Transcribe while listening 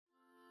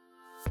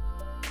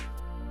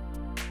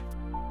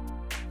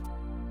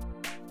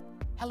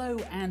Hello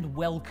and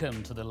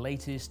welcome to the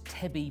latest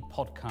TEBI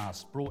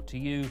podcast, brought to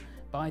you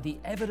by the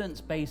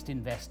evidence-based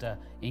investor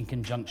in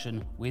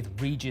conjunction with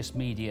Regis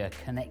Media,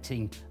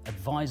 connecting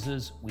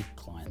advisors with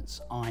clients.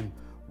 I'm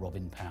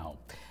Robin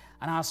Powell.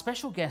 And our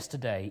special guest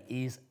today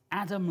is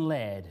Adam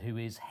Laird, who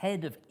is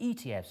head of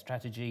ETF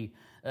strategy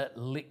at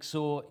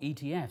Lixor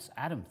ETFs.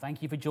 Adam,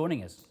 thank you for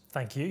joining us.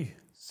 Thank you.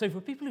 So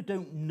for people who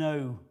don't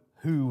know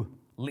who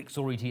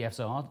Lixor ETFs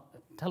are,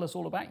 tell us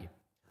all about you.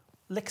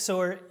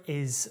 Lixor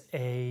is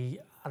a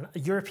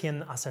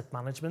European asset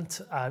management.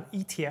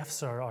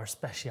 ETFs are our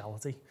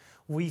speciality.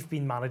 We've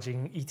been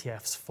managing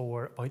ETFs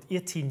for about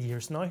 18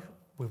 years now.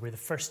 We were the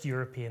first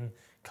European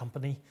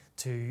company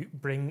to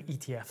bring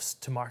ETFs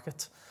to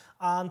market.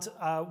 And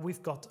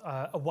we've got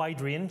a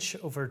wide range,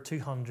 over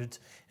 200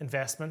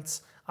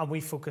 investments. And we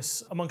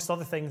focus, amongst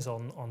other things,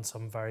 on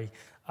some very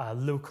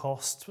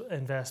low-cost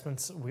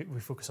investments. We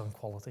focus on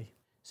quality.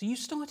 So you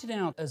started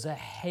out as a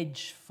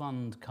hedge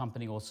fund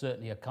company, or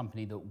certainly a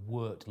company that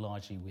worked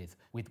largely with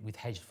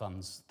hedge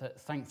funds.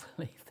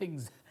 Thankfully,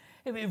 things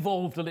have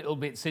evolved a little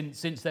bit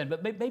since then.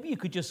 But maybe you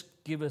could just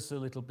give us a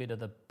little bit of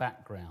the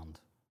background.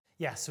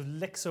 Yeah, so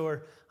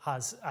Lixor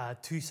has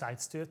two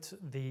sides to it.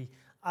 The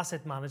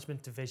asset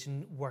management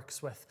division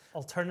works with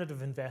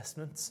alternative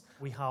investments.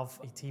 We have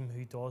a team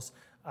who does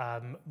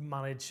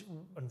manage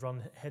and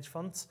run hedge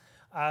funds.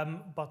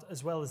 But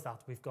as well as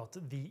that, we've got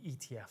the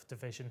ETF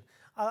division.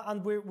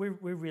 And we're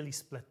really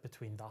split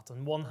between that.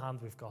 On one hand,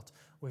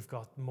 we've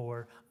got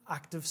more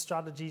active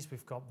strategies,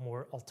 we've got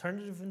more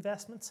alternative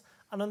investments.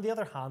 And on the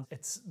other hand,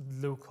 it's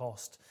low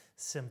cost,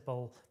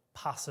 simple,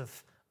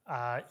 passive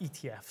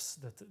ETFs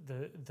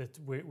that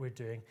we're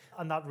doing.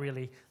 And that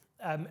really,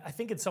 I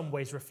think in some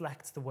ways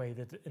reflects the way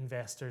that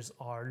investors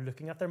are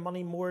looking at their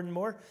money more and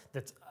more,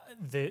 that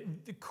the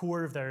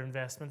core of their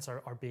investments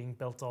are being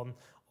built on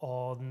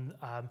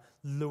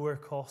lower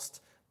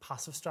cost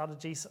passive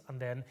strategies. And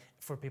then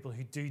for people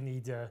who do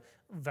need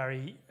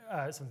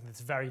something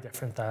that's very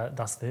different,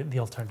 that's the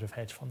alternative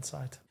hedge fund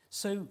side.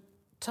 So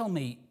tell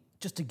me,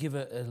 just to give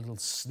a little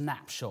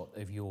snapshot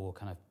of your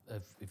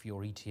of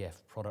your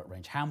ETF product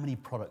range, how many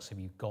products have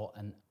you got,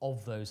 and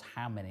of those,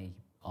 how many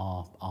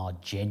are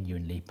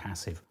genuinely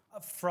passive?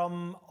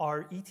 From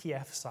our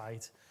ETF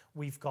side,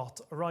 we've got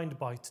around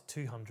about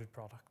 200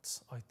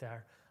 products out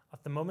there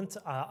at the moment,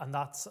 and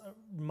that's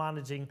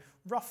managing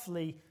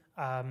roughly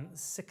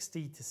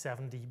 60 to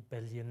 70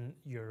 billion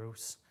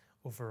euros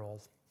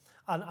overall.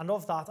 And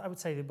of that, I would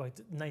say about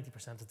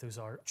 90% of those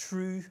are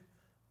true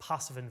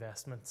passive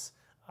investments,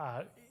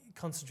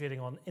 concentrating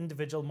on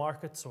individual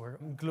markets or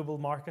global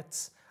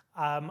markets.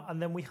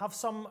 And then we have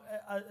some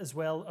as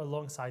well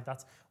alongside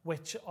that,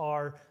 which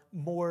are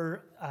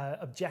more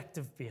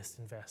objective-based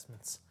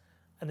investments.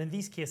 And in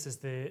these cases,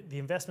 the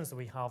investments that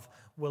we have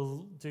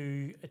will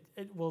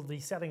be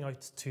setting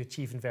out to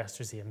achieve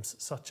investors' aims,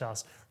 such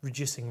as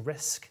reducing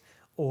risk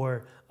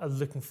or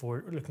looking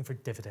for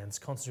dividends,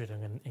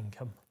 concentrating on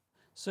income.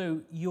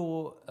 So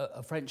you're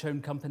a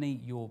French-owned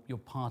company, you're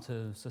part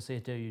of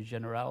Société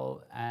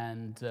Générale,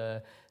 and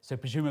so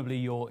presumably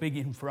you're big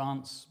in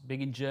France,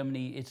 big in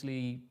Germany,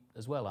 Italy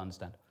as well, I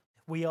understand.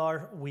 We've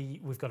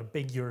got a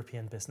big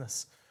European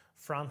business.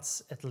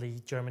 France, Italy,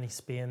 Germany,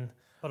 Spain,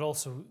 but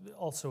also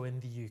in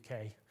the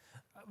UK.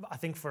 I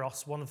think for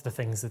us, one of the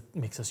things that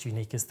makes us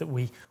unique is that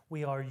we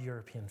are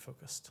European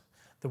focused,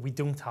 that we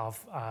don't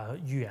have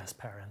US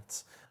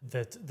parents,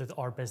 that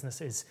our business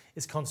is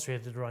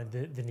concentrated around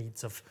the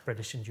needs of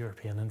British and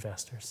European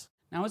investors.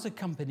 Now, as a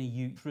company,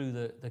 you threw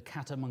the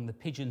cat among the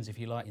pigeons, if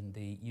you like, in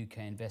the UK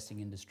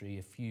investing industry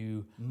a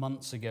few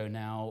months ago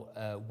now,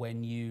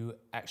 when you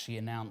actually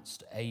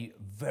announced a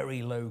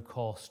very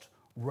low-cost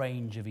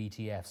range of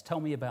ETFs. Tell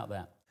me about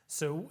that.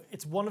 So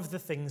it's one of the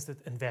things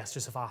that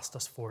investors have asked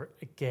us for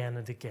again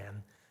and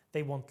again.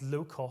 They want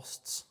low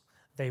costs,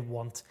 they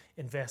want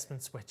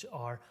investments which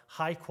are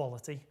high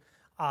quality,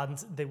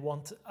 and they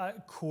want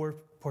core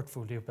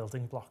portfolio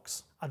building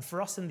blocks. And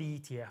for us in the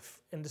ETF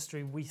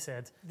industry, we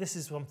said this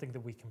is something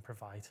that we can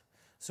provide.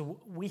 So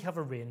we have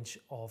a range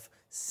of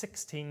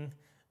 16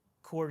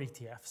 core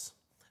ETFs.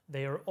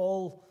 They are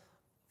all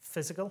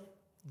physical,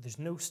 there's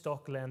no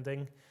stock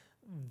lending.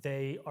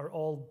 They are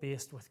all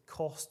based with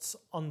costs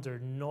under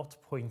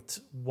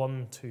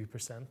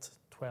 0.12%,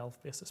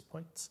 12 basis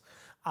points.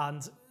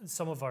 And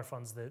some of our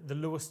funds, the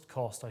lowest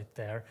cost out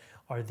there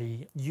are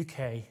the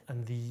UK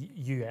and the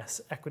US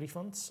equity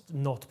funds,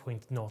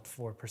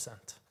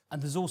 0.04%.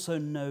 And there's also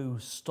no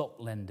stock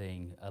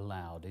lending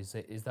allowed, is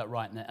that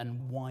right?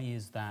 And why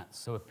is that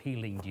so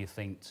appealing, do you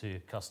think, to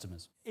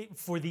customers?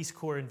 For these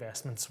core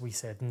investments, we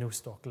said no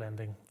stock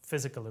lending,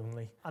 physical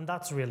only. And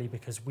that's really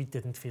because we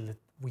didn't feel that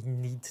we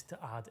need to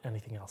add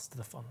anything else to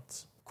the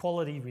funds.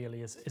 Quality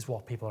really is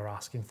what people are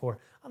asking for,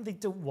 and they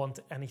don't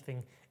want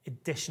anything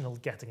additional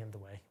getting in the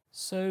way.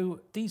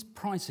 So these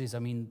prices, I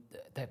mean,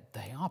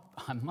 they are,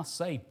 I must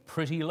say,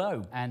 pretty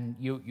low. And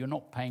you're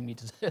not paying me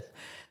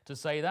to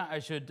say that. I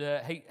should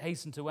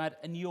hasten to add.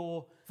 And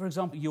for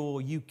example,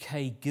 your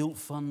UK gilt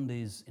fund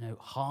is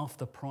half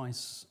the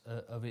price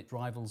of its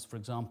rivals, for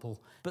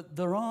example. But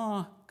there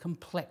are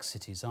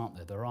complexities, aren't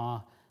there? There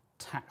are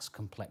tax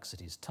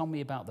complexities. Tell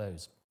me about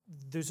those.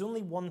 There's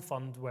only one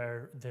fund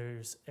where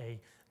there's a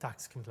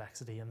tax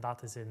complexity, and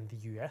that is in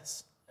the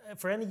US.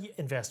 For any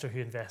investor who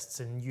invests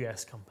in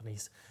US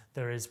companies,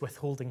 there is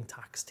withholding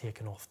tax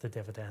taken off the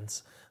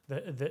dividends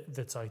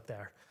that's out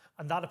there.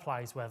 And that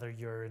applies whether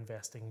you're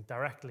investing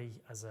directly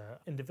as an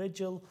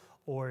individual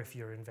or if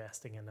you're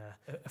investing in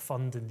a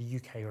fund in the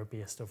UK or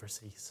based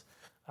overseas.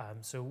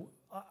 So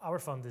our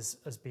fund is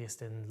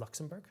based in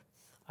Luxembourg.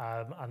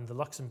 And the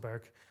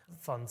Luxembourg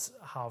funds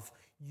have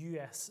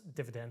US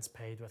dividends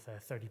paid with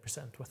a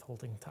 30%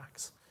 withholding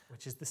tax,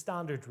 which is the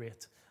standard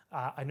rate.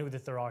 I know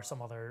that there are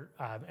some other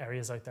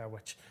areas out there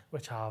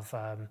which have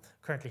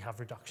currently have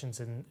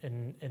reductions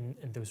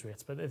in those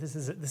rates, but this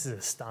is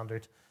a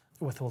standard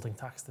withholding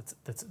tax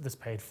that's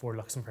paid for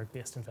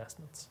Luxembourg-based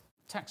investments.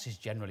 Taxes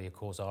generally, of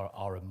course,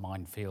 are a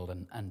minefield,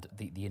 and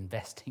the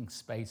investing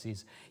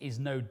space is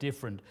no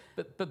different.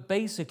 But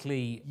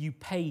basically, you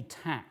pay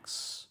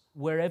tax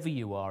wherever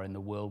you are in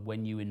the world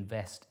when you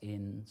invest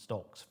in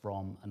stocks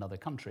from another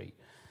country.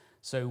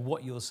 So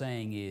what you're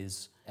saying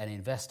is an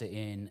investor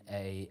in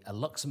a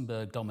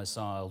Luxembourg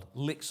domiciled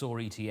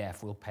Lixor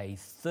ETF will pay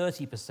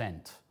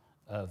 30%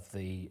 of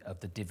the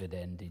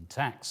dividend in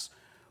tax,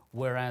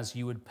 whereas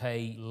you would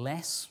pay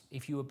less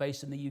if you were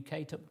based in the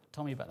UK.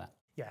 Tell me about that.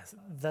 Yes,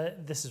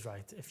 this is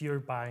right. If you're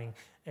buying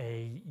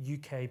a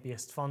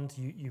UK-based fund,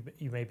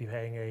 you may be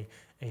paying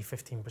a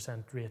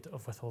 15% rate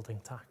of withholding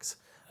tax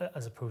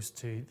as opposed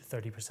to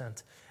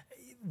 30%.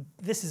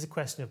 This is a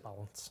question of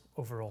balance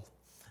overall.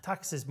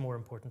 Tax is more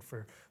important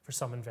for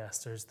some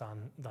investors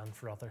than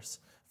for others.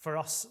 For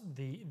us,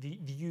 the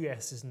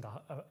US isn't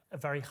a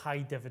very high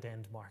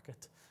dividend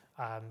market.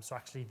 So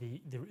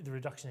actually the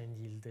reduction in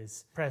yield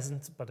is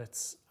present, but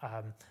it's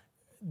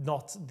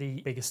not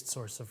the biggest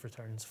source of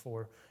returns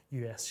for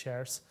US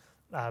shares.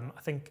 I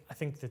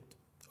think that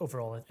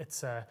overall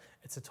it's a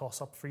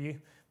toss-up for you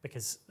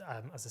because,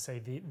 as I say,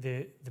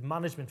 the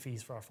management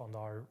fees for our fund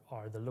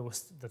are the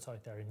lowest that's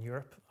out there in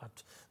Europe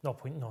at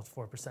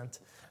 0.04%.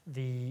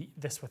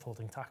 This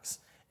withholding tax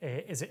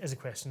is a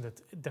question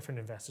that different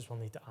investors will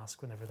need to ask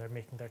whenever they're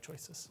making their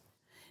choices.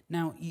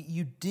 Now,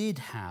 you did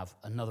have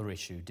another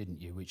issue,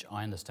 didn't you, which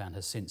I understand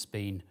has since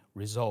been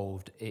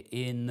resolved,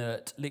 in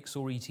that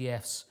Lixor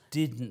ETFs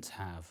didn't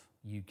have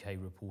UK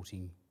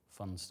reporting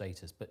fund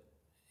status, but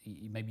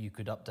maybe you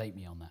could update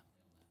me on that.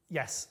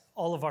 Yes,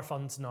 all of our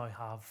funds now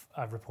have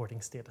a reporting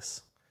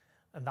status,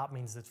 and that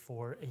means that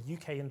for a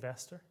UK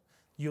investor,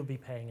 you'll be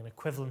paying an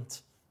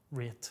equivalent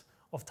rate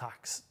of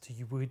tax to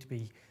you would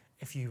be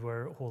if you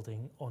were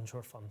holding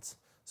onshore funds.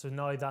 So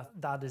now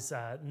that is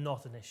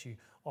not an issue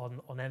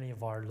on any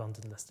of our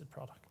London-listed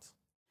products.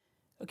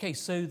 Okay,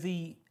 so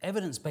the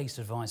evidence-based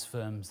advice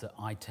firms that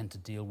I tend to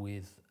deal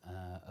with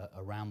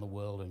around the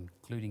world,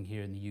 including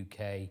here in the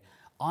UK,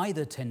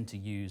 either tend to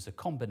use a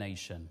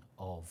combination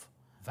of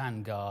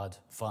Vanguard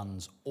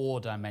funds or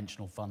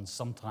dimensional funds.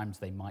 Sometimes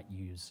they might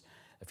use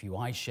a few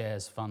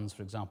iShares funds,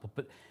 for example,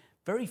 but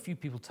very few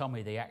people tell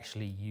me they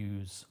actually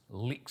use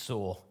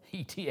Lixor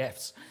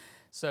ETFs.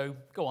 So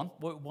go on,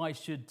 why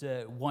should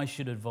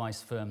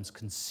advice firms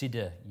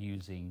consider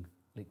using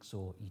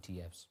Lixor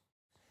ETFs?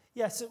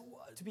 Yeah, so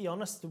to be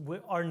honest,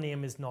 our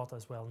name is not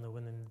as well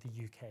known in the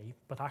UK,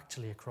 but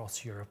actually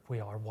across Europe, we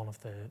are one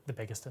of the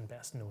biggest and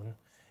best known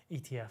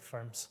ETF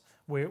firms.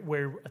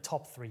 We're a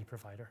top 3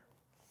 provider.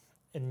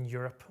 In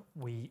Europe,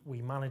 we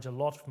manage a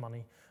lot of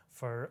money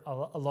for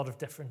a lot of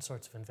different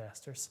sorts of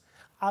investors.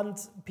 And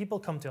people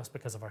come to us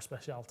because of our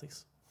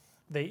specialities.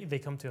 They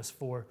come to us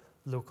for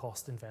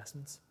low-cost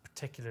investments,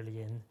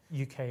 particularly in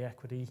UK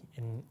equity,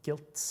 in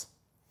gilts.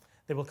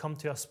 They will come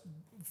to us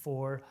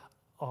for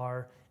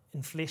our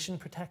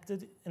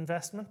inflation-protected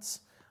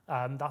investments.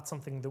 That's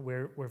something that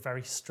we're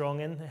very strong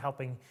in,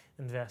 helping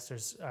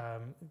investors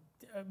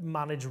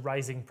manage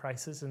rising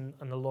prices in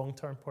a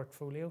long-term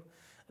portfolio.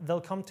 They'll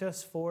come to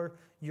us for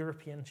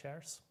European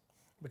shares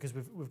because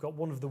we've got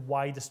one of the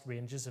widest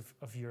ranges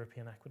of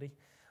European equity.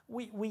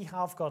 We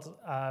have got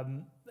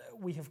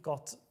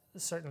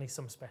certainly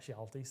some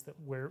specialities that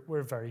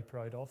we're very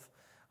proud of,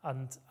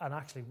 and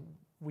actually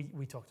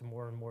we talk to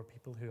more and more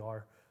people who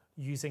are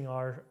using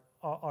our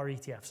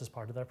ETFs as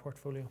part of their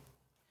portfolio.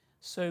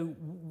 So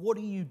what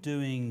are you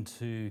doing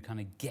to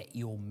kind of get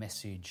your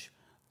message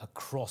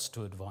across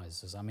to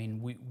advisors? I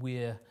mean,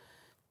 we're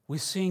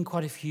seeing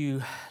quite a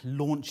few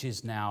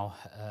launches now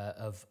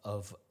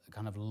of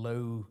kind of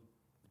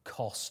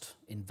low-cost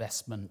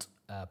investment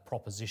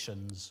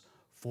propositions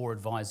for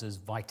advisors.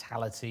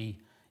 Vitality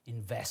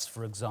Invest,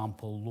 for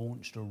example,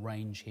 launched a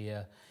range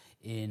here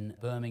in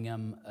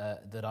Birmingham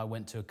that I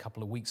went to a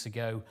couple of weeks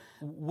ago.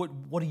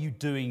 What are you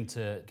doing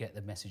to get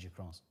the message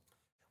across?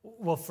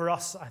 Well, for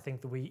us, I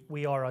think that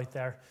we are out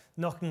there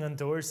knocking on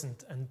doors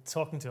and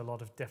talking to a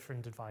lot of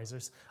different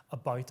advisors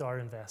about our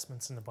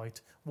investments and about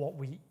what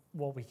we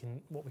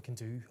can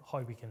do,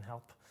 how we can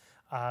help.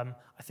 I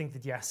think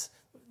that yes,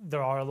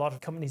 there are a lot of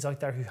companies out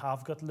there who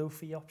have got low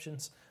fee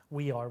options.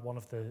 We are one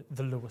of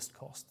the lowest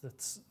cost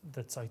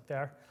that's out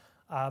there.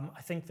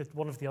 I think that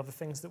one of the other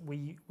things that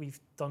we've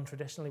done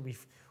traditionally,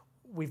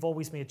 we've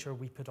always made sure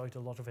we put out a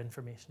lot of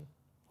information,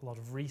 a lot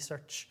of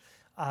research,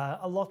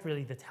 a lot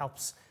really that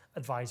helps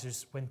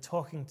advisors, when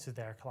talking to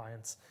their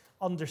clients,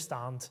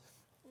 understand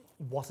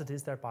what it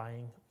is they're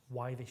buying,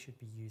 why they should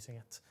be using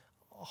it,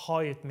 how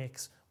it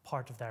makes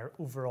part of their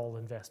overall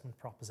investment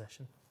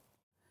proposition.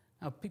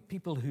 Now,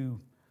 people who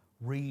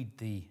read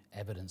the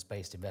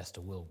Evidence-Based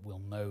Investor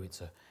will know it's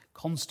a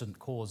constant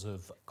cause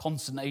of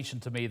consternation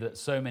to me that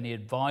so many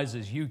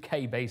advisors,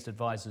 UK-based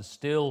advisors,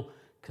 still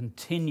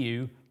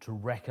continue to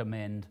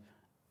recommend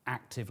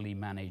actively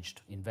managed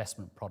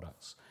investment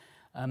products.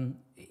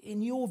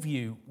 In your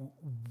view,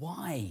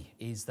 why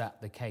is that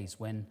the case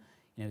when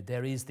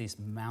there is this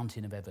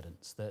mountain of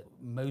evidence that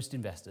most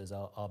investors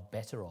are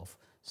better off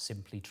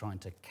simply trying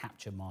to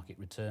capture market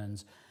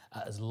returns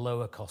at as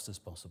low a cost as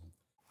possible?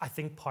 I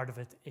think part of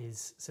it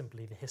is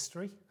simply the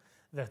history,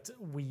 that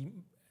we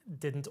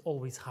didn't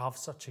always have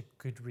such a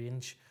good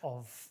range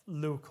of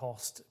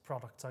low-cost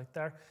products out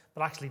there,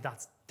 but actually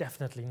that's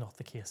definitely not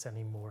the case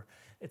anymore.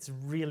 It's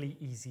really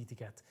easy to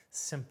get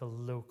simple,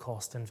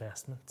 low-cost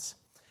investments.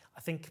 I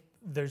think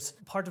there's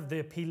part of the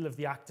appeal of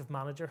the active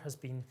manager has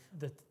been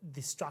that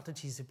the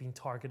strategies have been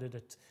targeted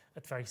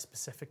at very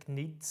specific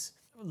needs,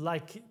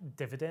 like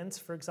dividends,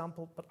 for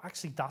example, but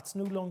actually that's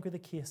no longer the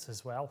case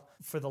as well.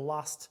 For the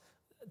last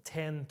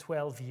 10,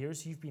 12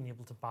 years, you've been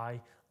able to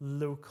buy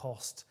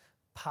low-cost,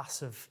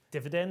 passive,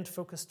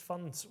 dividend-focused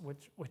funds,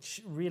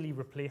 which really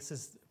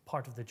replaces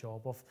part of the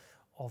job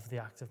of the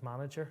active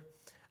manager.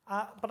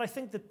 But I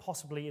think that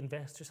possibly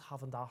investors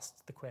haven't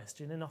asked the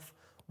question enough,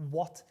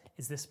 what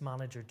is this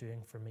manager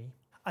doing for me?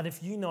 And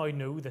if you now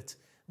know that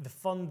the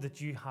fund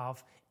that you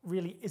have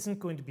really isn't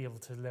going to be able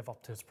to live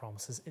up to its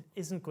promises, it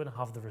isn't going to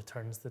have the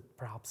returns that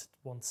perhaps it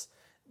once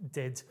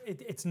did,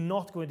 it's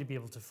not going to be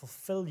able to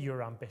fulfill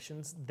your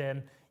ambitions,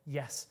 then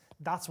yes,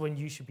 that's when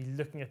you should be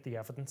looking at the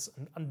evidence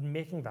and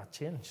making that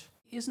change.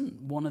 Isn't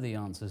one of the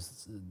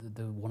answers,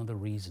 one of the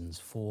reasons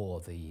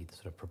for the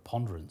sort of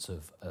preponderance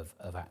of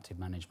active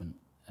management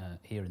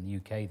here in the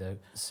UK, though,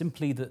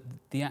 simply that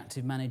the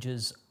active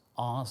managers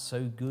are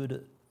so good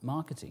at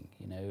marketing,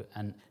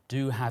 and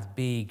do have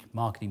big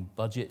marketing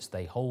budgets.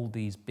 They hold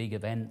these big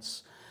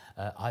events.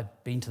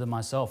 I've been to them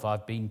myself.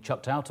 I've been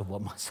chucked out of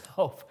one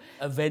myself.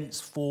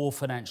 Events for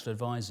financial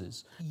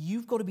advisors.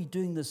 You've got to be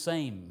doing the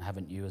same,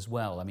 haven't you, as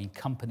well? I mean,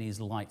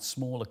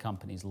 smaller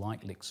companies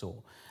like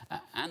Lixor,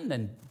 and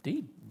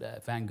indeed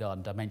Vanguard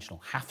and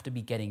Dimensional have to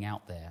be getting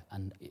out there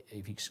and,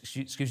 if you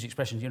excuse the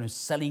expression,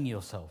 selling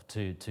yourself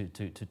to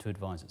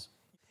advisors.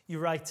 You're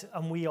right,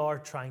 and we are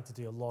trying to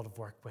do a lot of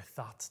work with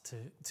that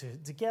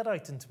to get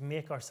out and to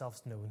make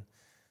ourselves known,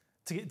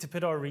 to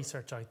put our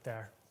research out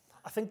there.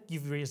 I think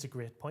you've raised a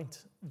great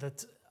point,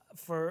 that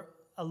for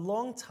a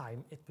long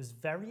time it was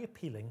very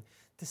appealing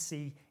to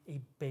see a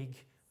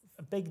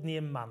big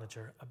name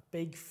manager, a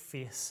big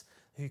face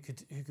who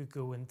could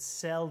go and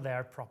sell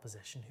their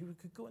proposition, who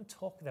could go and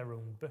talk their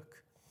own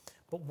book.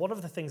 But one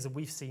of the things that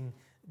we've seen,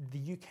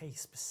 the UK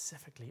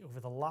specifically, over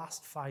the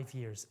last 5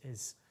 years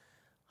is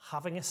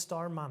having a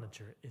star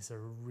manager is a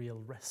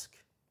real risk.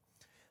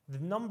 The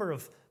number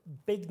of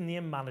big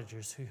name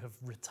managers who have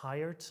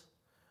retired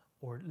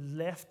or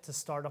left to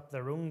start up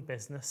their own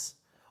business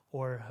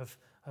or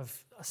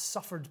have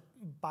suffered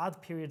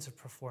bad periods of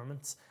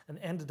performance and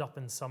ended up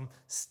in some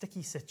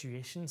sticky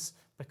situations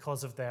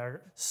because of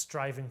their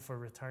striving for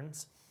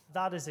returns,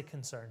 that is a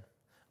concern.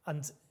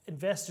 And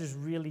investors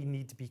really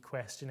need to be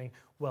questioning,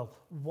 well,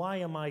 why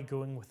am I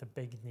going with a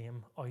big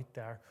name out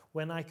there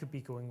when I could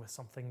be going with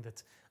something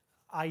that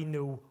I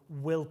know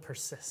will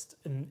persist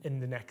in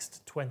the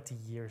next 20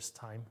 years'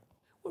 time?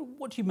 Well,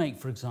 what do you make,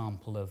 for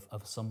example,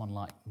 of someone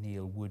like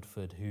Neil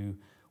Woodford, who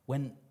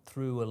went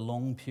through a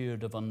long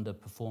period of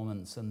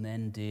underperformance and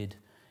then did,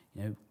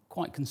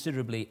 quite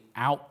considerably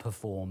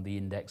outperform the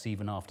index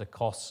even after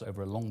costs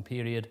over a long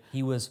period?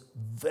 He was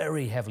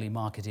very heavily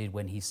marketed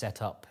when he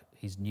set up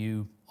his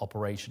new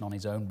operation on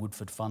his own,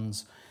 Woodford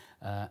Funds,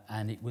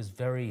 and it was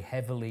very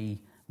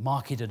heavily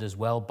marketed as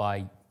well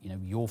by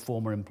your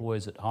former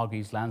employers at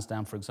Hargreaves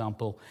Lansdown, for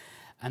example,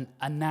 and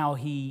now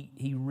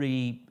he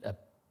really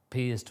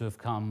appears to have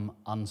come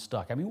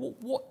unstuck. I mean,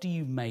 what do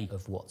you make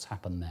of what's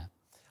happened there?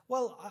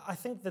 Well, I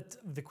think that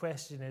the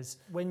question is,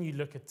 when you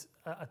look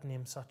at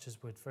names such as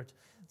Woodford,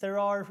 there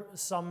are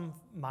some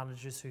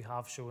managers who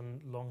have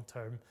shown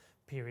long-term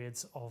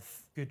periods of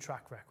good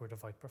track record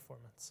of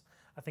outperformance.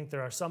 I think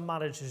there are some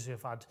managers who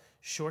have had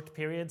short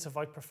periods of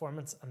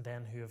outperformance and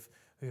then who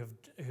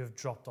have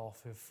dropped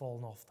off, who have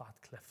fallen off that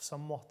cliff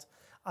somewhat.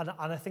 And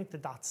I think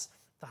that's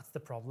the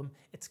problem.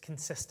 It's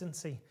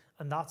consistency,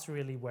 and that's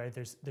really where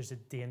there's a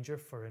danger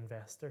for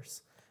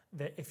investors.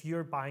 That if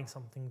you're buying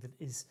something that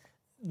is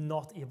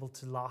not able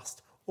to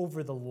last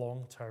over the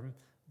long term,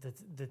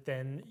 that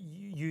then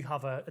you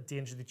have a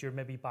danger that you're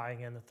maybe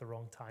buying in at the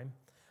wrong time.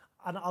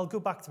 And I'll go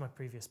back to my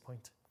previous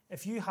point.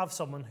 If you have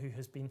someone who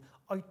has been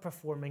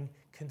outperforming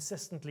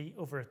consistently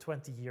over a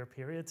 20-year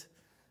period,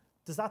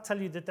 does that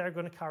tell you that they're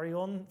going to carry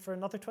on for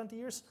another 20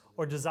 years?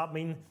 Or does that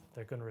mean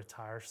they're going to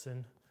retire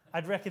soon?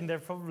 I'd reckon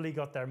they've probably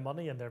got their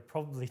money and they're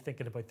probably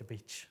thinking about the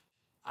beach.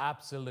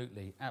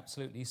 Absolutely,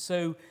 absolutely.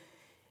 So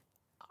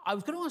I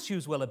was going to ask you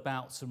as well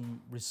about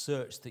some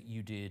research that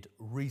you did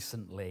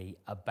recently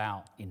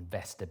about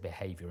investor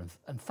behaviour.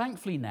 And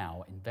thankfully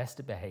now,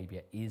 investor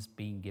behaviour is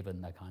being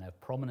given the kind of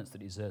prominence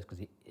that it deserves,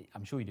 because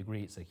I'm sure you'd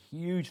agree it's a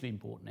hugely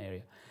important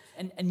area.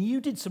 And you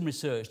did some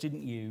research,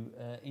 didn't you,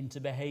 into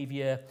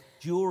behaviour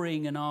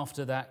during and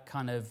after that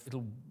kind of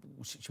little,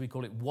 should we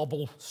call it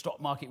wobble,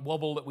 stock market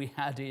wobble that we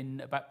had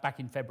back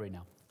in February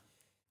now?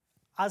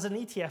 As an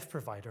ETF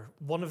provider,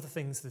 one of the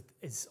things that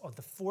is on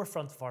the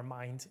forefront of our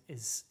mind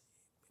is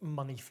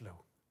money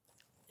flow.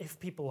 If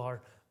people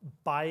are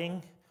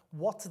buying,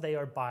 what they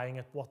are buying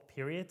at what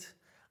period,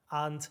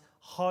 and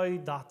how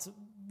that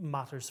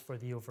matters for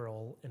the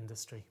overall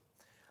industry.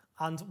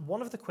 And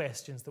one of the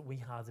questions that we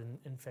had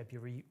in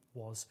February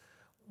was,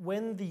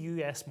 when the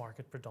US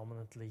market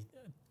predominantly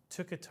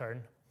took a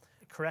turn,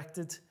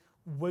 corrected,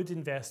 would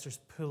investors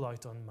pull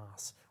out en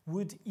masse?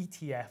 Would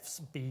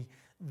ETFs be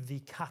the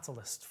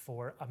catalyst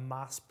for a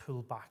mass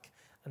pullback?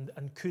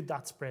 And could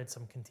that spread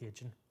some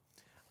contagion?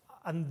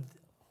 And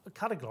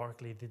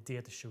categorically, the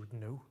data showed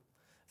no.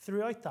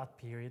 Throughout that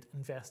period,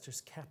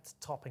 investors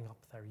kept topping up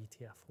their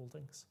ETF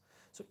holdings.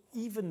 So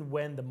even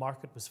when the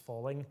market was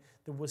falling,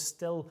 there was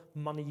still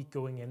money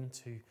going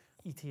into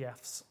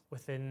ETFs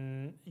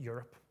within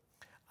Europe.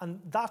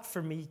 And that,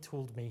 for me,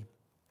 told me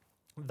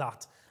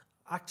that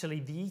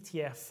actually the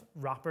ETF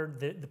wrapper,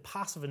 the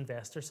passive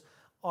investors,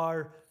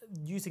 are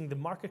using the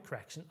market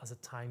correction as a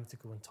time to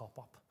go and top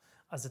up,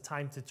 as a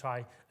time to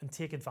try and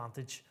take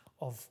advantage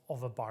of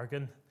a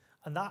bargain.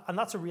 And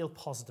that's a real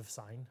positive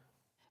sign.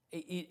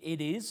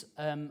 It is.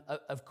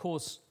 Of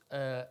course,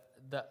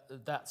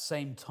 that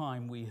same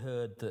time we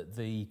heard that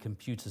the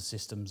computer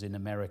systems in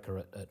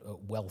America at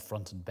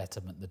Wealthfront and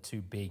Betterment, the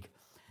two big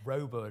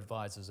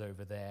robo-advisors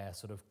over there,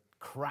 sort of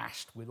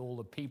crashed with all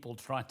the people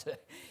trying to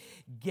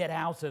get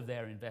out of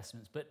their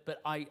investments.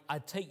 But I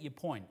take your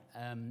point.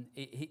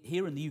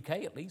 Here in the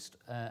UK, at least,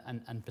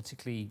 and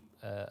particularly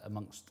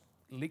amongst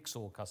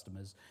Lixor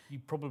customers, you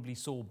probably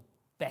saw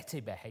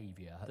better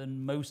behaviour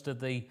than most of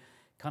the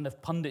kind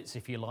of pundits,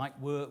 if you like,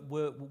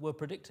 were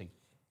predicting.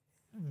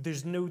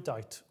 There's no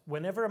doubt.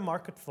 Whenever a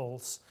market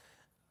falls,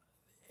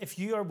 if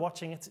you are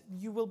watching it,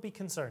 you will be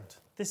concerned.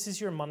 This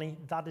is your money.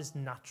 That is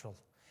natural.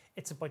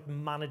 It's about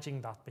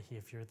managing that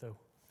behaviour, though.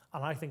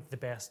 And I think the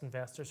best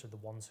investors are the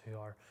ones who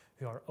are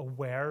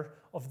aware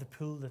of the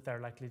pull that they're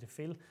likely to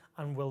feel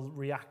and will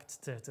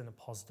react to it in a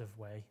positive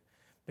way.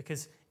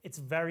 Because it's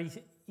very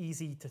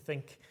easy to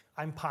think,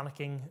 I'm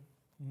panicking,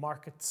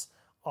 markets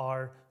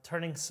are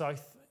turning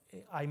south,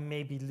 I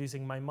may be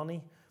losing my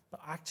money.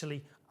 But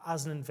actually,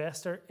 as an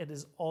investor, it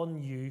is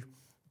on you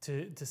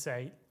to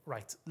say,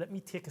 right, let me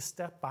take a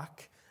step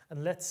back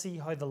and let's see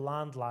how the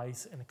land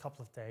lies in a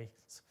couple of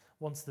days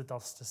once the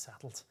dust has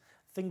settled.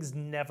 Things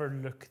never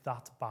look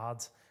that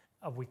bad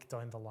a week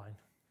down the line.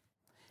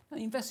 Now,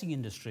 the investing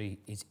industry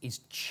is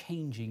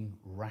changing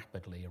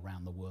rapidly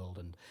around the world,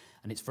 and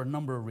it's for a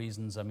number of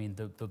reasons. I mean,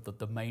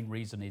 the main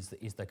reason is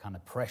the kind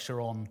of pressure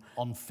on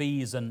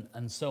fees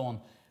and so on.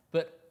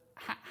 But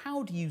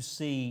how do you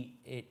see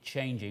it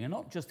changing? And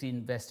not just the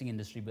investing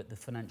industry, but the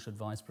financial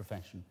advice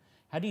profession.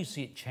 How do you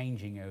see it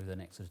changing over the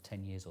next sort of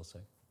 10 years or so?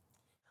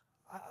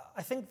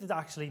 I think that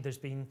actually there's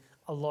been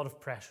a lot of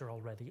pressure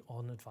already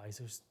on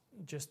advisors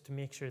just to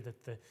make sure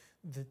that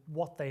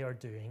what they are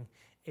doing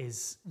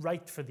is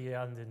right for the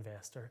end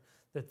investor,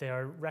 that they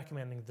are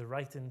recommending the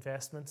right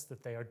investments,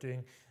 that they are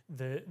doing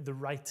the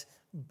right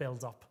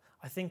build-up.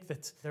 I think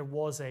that there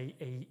was a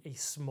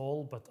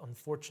small but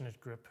unfortunate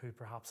group who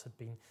perhaps had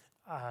been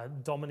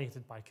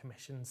dominated by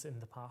commissions in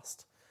the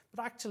past.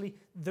 But actually,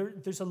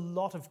 there's a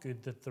lot of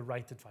good that the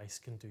right advice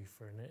can do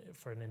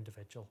for an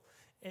individual.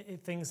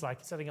 Things like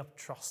setting up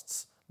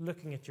trusts,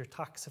 looking at your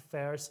tax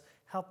affairs,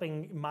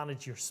 helping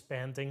manage your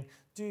spending,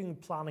 doing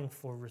planning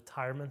for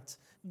retirement,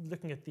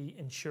 looking at the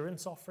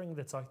insurance offering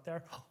that's out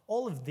there.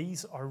 All of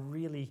these are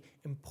really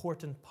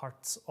important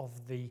parts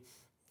of the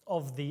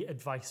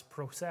advice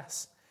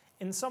process.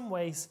 In some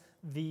ways,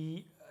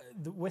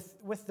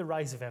 with the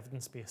rise of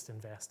evidence-based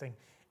investing,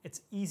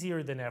 it's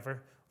easier than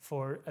ever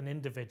for an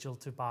individual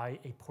to buy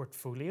a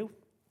portfolio,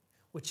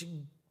 which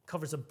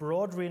covers a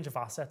broad range of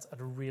assets at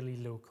a really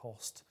low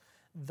cost.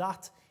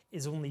 That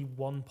is only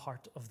one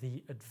part of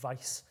the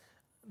advice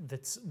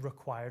that's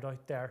required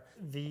out there.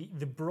 The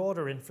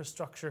broader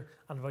infrastructure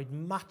and about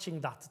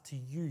matching that to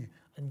you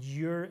and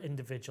your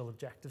individual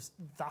objectives,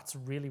 that's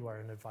really where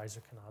an advisor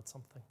can add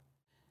something.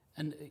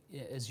 And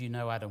as you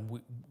know,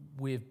 Adam,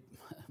 we're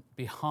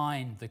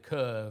behind the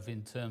curve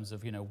in terms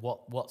of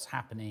what's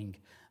happening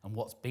and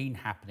what's been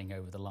happening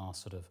over the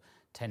last sort of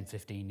 10,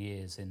 15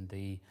 years in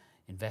the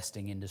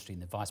investing industry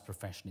and the advice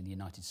profession in the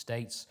United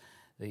States.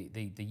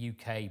 The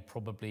UK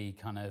probably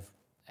kind of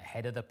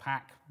ahead of the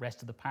pack,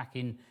 rest of the pack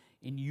in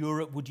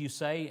Europe, would you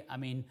say? I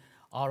mean,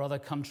 are other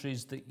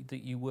countries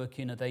that you work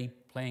in, are they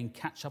playing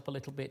catch up a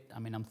little bit? I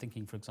mean, I'm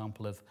thinking, for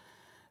example, of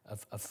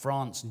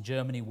France and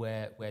Germany,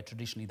 where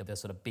traditionally the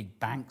sort of big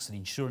banks and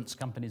insurance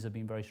companies have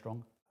been very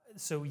strong.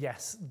 So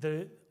yes,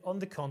 on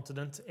the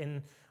continent,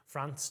 in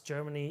France,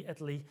 Germany,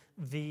 Italy,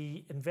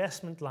 the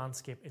investment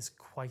landscape is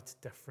quite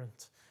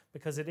different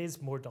because it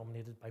is more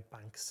dominated by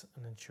banks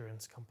and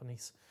insurance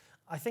companies.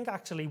 I think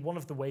actually one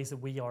of the ways that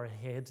we are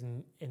ahead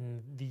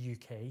in the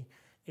UK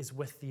is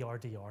with the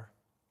RDR.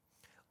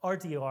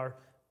 RDR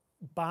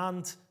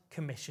banned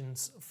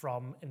commissions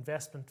from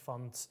investment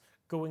funds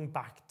going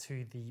back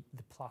to the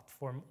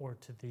platform or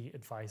to the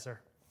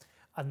advisor.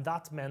 And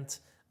that meant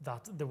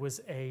that there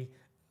was a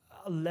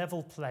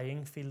level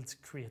playing field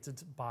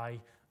created by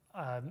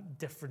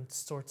different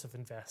sorts of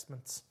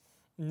investments.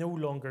 No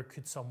longer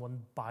could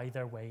someone buy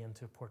their way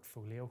into a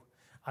portfolio.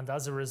 And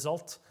as a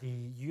result,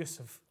 the use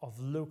of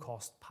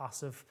low-cost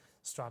passive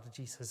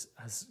strategies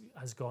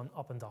has gone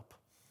up and up.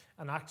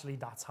 And actually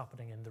that's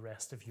happening in the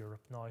rest of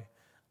Europe now.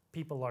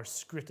 People are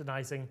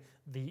scrutinizing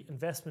the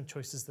investment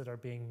choices that are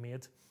being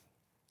made,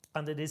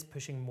 and it is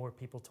pushing more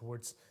people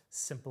towards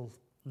simple,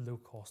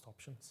 low-cost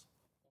options.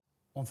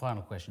 One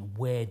final question.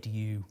 Where do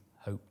you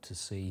hope to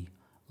see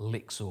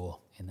Lixor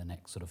in the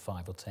next sort of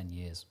 5 or 10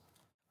 years?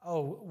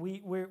 Oh,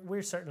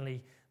 we're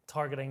certainly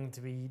targeting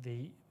to be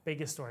the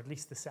biggest, or at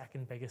least the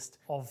second biggest,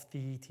 of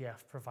the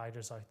ETF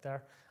providers out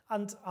there.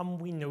 And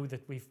we know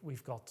that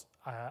we've got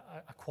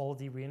a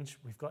quality range,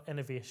 we've got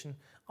innovation,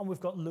 and we've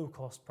got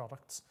low-cost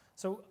products.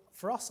 So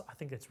for us, I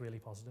think it's really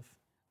positive.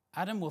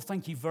 Adam, well,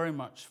 thank you very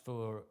much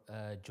for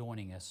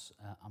joining us.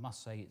 I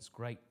must say it's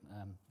great,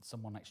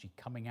 someone actually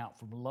coming out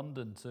from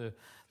London to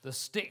the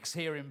sticks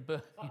here in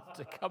Birmingham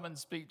to come and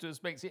speak to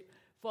us makes it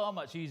far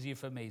much easier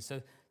for me.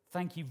 So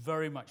thank you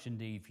very much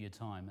indeed for your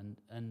time,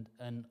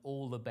 and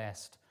all the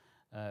best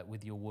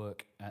with your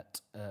work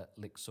at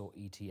Lixor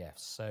ETFs.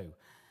 So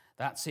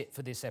that's it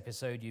for this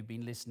episode. You've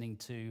been listening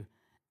to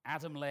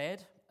Adam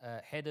Laird,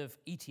 Head of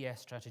ETF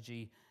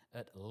Strategy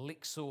at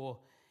Lixor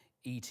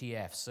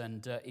ETFs.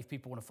 And if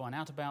people want to find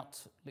out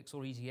about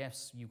Lixor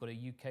ETFs, you've got a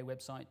UK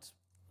website?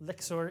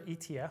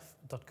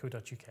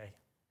 lixoretf.co.uk.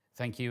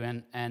 Thank you.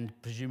 And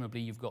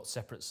presumably you've got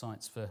separate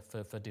sites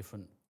for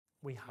different...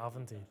 We have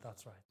indeed,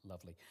 that's right.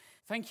 Lovely.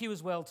 Thank you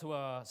as well to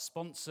our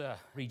sponsor,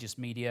 Regis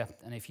Media.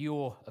 And if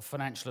you're a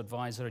financial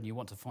advisor and you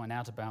want to find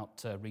out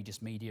about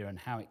Regis Media and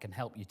how it can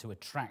help you to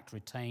attract,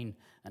 retain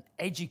and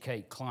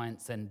educate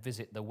clients, then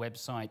visit the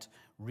website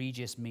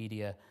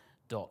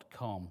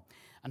regismedia.com.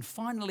 And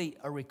finally,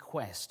 a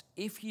request.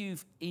 If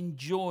you've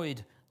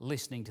enjoyed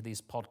listening to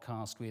this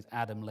podcast with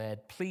Adam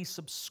Laird, please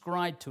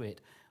subscribe to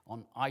it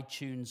on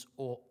iTunes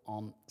or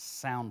on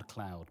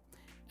SoundCloud.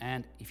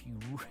 And if you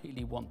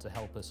really want to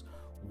help us,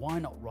 why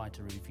not write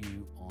a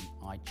review on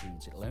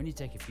iTunes? It'll only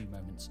take a few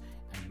moments,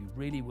 and you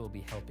really will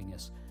be helping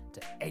us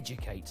to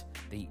educate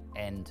the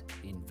end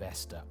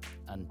investor.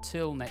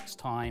 Until next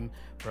time,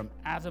 from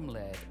Adam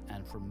Laird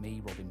and from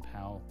me, Robin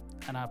Powell,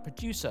 and our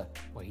producer,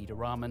 Wahida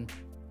Rahman,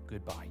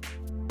 goodbye.